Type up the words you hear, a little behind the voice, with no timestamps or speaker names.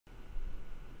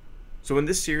So in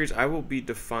this series, I will be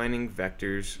defining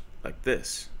vectors like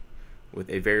this, with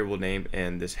a variable name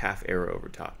and this half arrow over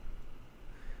top.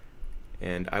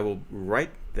 And I will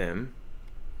write them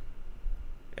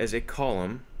as a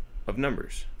column of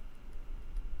numbers.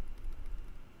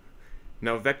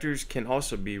 Now vectors can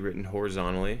also be written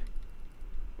horizontally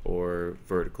or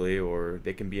vertically, or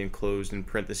they can be enclosed in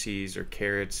parentheses or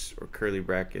carets or curly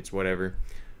brackets, whatever.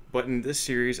 But in this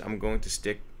series, I'm going to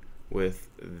stick with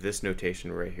this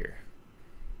notation right here.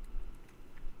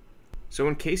 So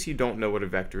in case you don't know what a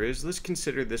vector is, let's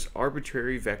consider this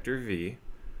arbitrary vector v,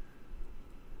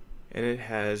 and it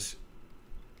has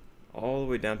all the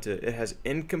way down to, it has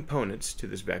n components to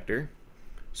this vector.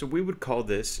 So we would call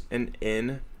this an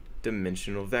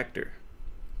n-dimensional vector.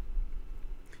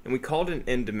 And we call it an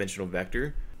n-dimensional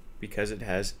vector because it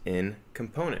has n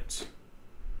components.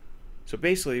 So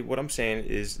basically what I'm saying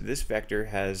is this vector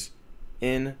has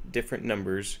n different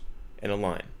numbers in a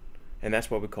line. And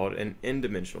that's why we call it an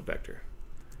n-dimensional vector.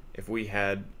 If we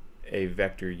had a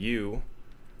vector u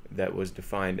that was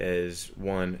defined as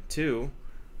 1, 2,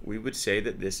 we would say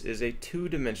that this is a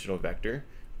two-dimensional vector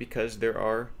because there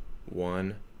are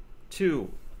 1,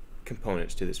 2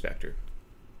 components to this vector.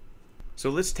 So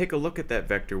let's take a look at that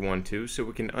vector 1, 2 so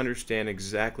we can understand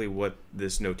exactly what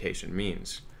this notation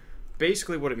means.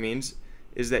 Basically what it means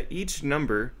is that each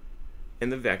number in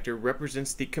the vector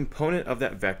represents the component of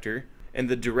that vector and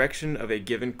the direction of a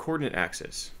given coordinate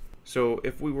axis. So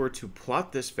if we were to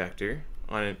plot this vector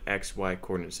on an xy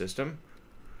coordinate system,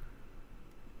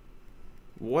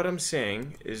 what I'm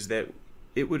saying is that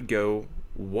it would go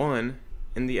 1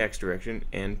 in the x direction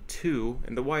and 2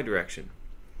 in the y direction.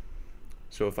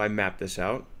 So if I map this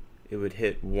out, it would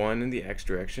hit 1 in the x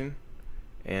direction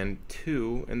and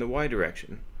 2 in the y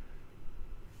direction.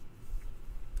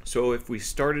 So if we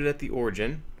started at the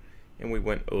origin and we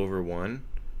went over 1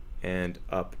 and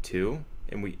up 2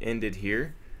 and we ended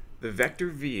here, the vector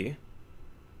v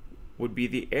would be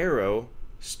the arrow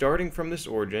starting from this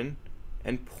origin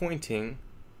and pointing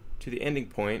to the ending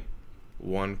point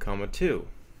 1, 2.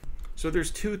 So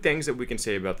there's two things that we can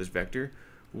say about this vector.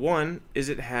 One is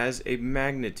it has a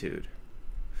magnitude.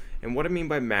 And what I mean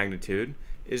by magnitude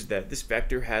is that this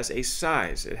vector has a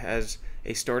size. It has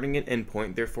a starting and end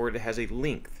point, therefore it has a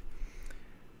length.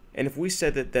 And if we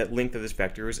said that that length of this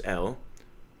vector is L,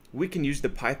 we can use the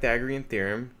Pythagorean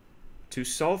Theorem to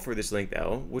solve for this length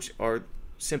L, which are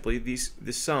simply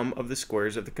the sum of the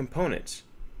squares of the components.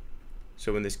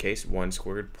 So in this case, 1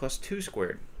 squared plus 2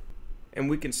 squared. And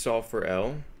we can solve for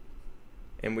L,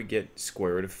 and we get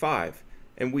square root of 5.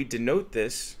 And we denote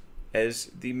this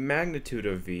as the magnitude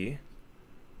of v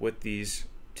with these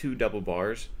two double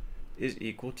bars is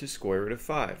equal to square root of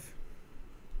 5.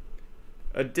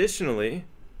 Additionally,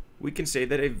 we can say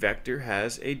that a vector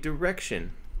has a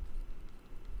direction.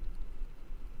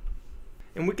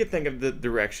 And we can think of the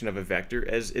direction of a vector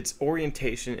as its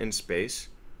orientation in space,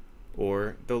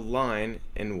 or the line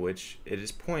in which it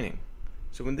is pointing.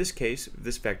 So in this case,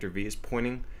 this vector v is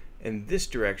pointing in this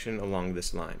direction along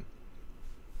this line.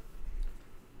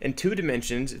 In two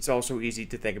dimensions, it's also easy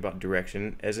to think about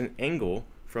direction as an angle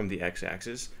from the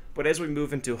x-axis, but as we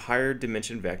move into higher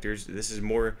dimension vectors, this is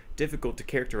more difficult to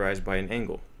characterize by an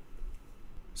angle.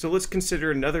 So let's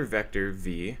consider another vector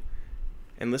v,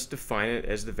 and let's define it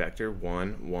as the vector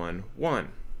 1, 1,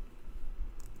 1.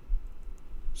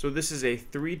 So this is a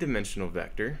three-dimensional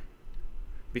vector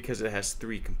because it has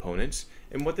three components,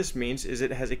 and what this means is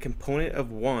it has a component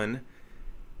of 1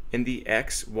 in the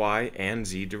x, y, and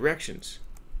z directions.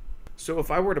 So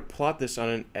if I were to plot this on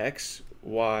an x,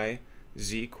 y,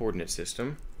 z coordinate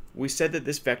system, we said that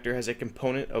this vector has a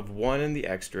component of 1 in the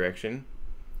x direction,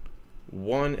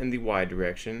 1 in the y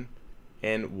direction,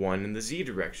 and 1 in the z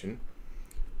direction.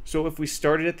 So if we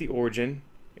started at the origin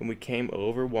and we came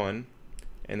over 1,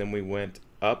 and then we went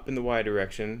up in the y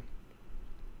direction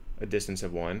a distance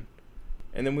of 1,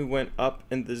 and then we went up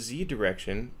in the z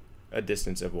direction a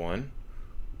distance of 1,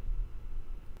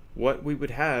 what we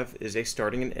would have is a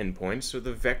starting and end point. So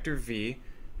the vector v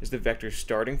is the vector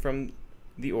starting from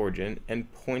the origin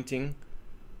and pointing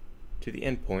to the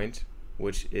end point,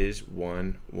 which is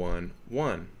 1, 1,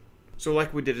 1. So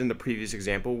like we did in the previous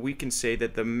example, we can say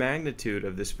that the magnitude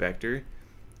of this vector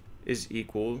is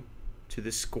equal to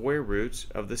the square roots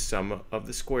of the sum of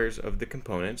the squares of the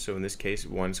components. So in this case,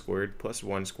 1 squared plus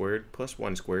 1 squared plus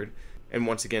 1 squared. And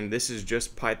once again, this is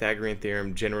just Pythagorean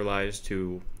theorem generalized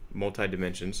to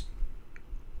multi-dimensions.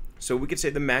 So we could say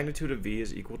the magnitude of v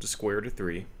is equal to square root of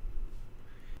 3.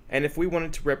 And if we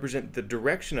wanted to represent the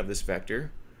direction of this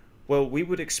vector, well, we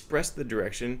would express the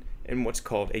direction in what's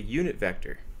called a unit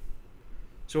vector.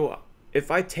 So if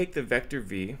I take the vector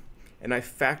v and I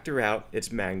factor out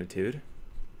its magnitude,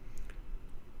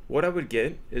 what I would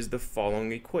get is the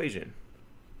following equation,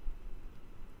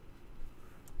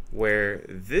 where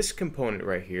this component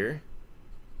right here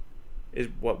is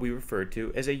what we refer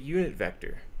to as a unit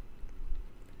vector.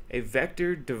 A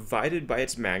vector divided by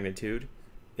its magnitude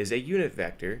is a unit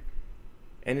vector,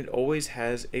 and it always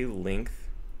has a length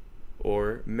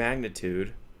or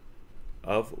magnitude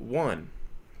of 1.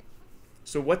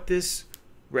 So what this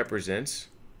represents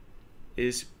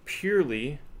is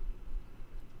purely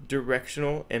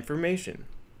directional information.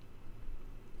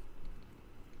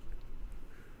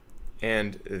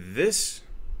 And this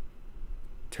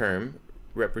term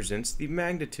represents the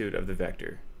magnitude of the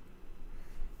vector.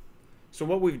 So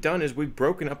what we've done is we've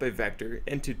broken up a vector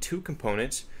into two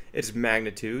components, its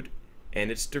magnitude and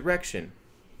its direction.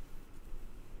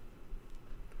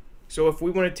 So if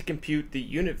we wanted to compute the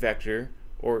unit vector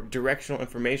or directional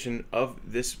information of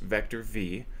this vector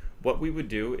v, what we would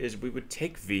do is we would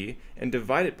take v and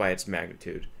divide it by its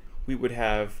magnitude. We would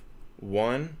have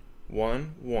 1,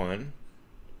 1, 1,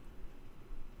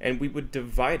 and we would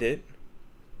divide it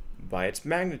by its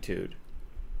magnitude.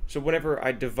 So whenever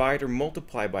I divide or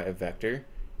multiply by a vector,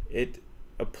 it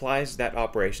applies that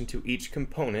operation to each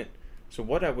component. So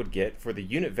what I would get for the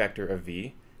unit vector of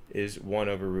v is 1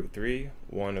 over root 3,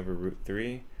 1 over root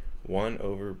 3, 1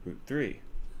 over root 3,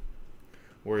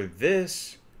 where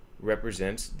this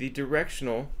represents the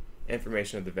directional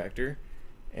information of the vector,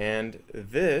 and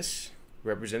this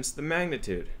represents the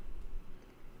magnitude.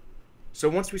 So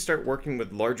once we start working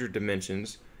with larger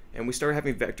dimensions, and we start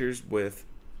having vectors with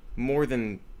more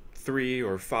than 3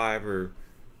 or 5 or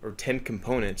 10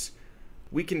 components,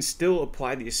 we can still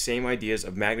apply these same ideas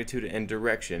of magnitude and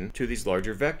direction to these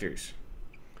larger vectors.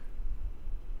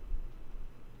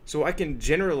 So I can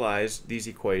generalize these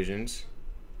equations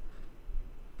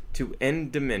to n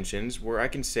dimensions, where I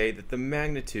can say that the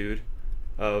magnitude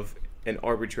of an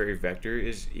arbitrary vector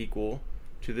is equal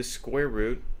to the square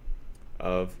root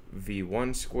of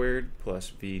v1 squared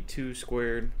plus v2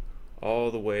 squared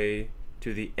all the way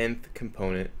to the nth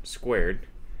component squared,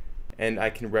 and I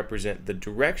can represent the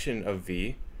direction of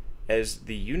v as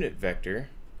the unit vector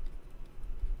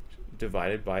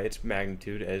divided by its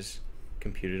magnitude as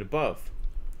computed above.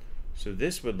 So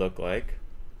this would look like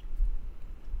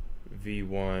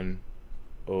v1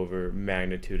 over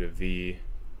magnitude of v,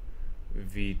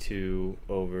 v2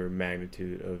 over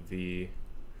magnitude of v,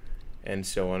 and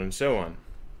so on and so on.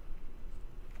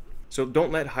 So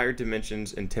don't let higher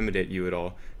dimensions intimidate you at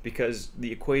all, because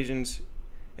the equations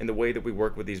and the way that we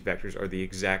work with these vectors are the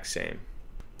exact same.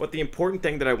 But the important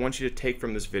thing that I want you to take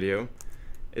from this video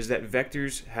is that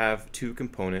vectors have two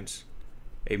components,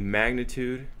 a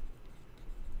magnitude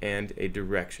and a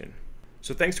direction.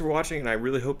 So thanks for watching, and I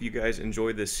really hope you guys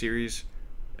enjoyed this series.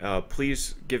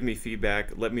 Please give me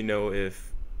feedback. Let me know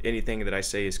if anything that I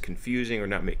say is confusing or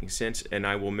not making sense, and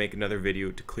I will make another video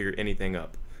to clear anything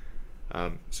up.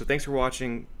 So thanks for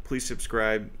watching. Please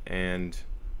subscribe, and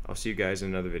I'll see you guys in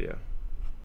another video.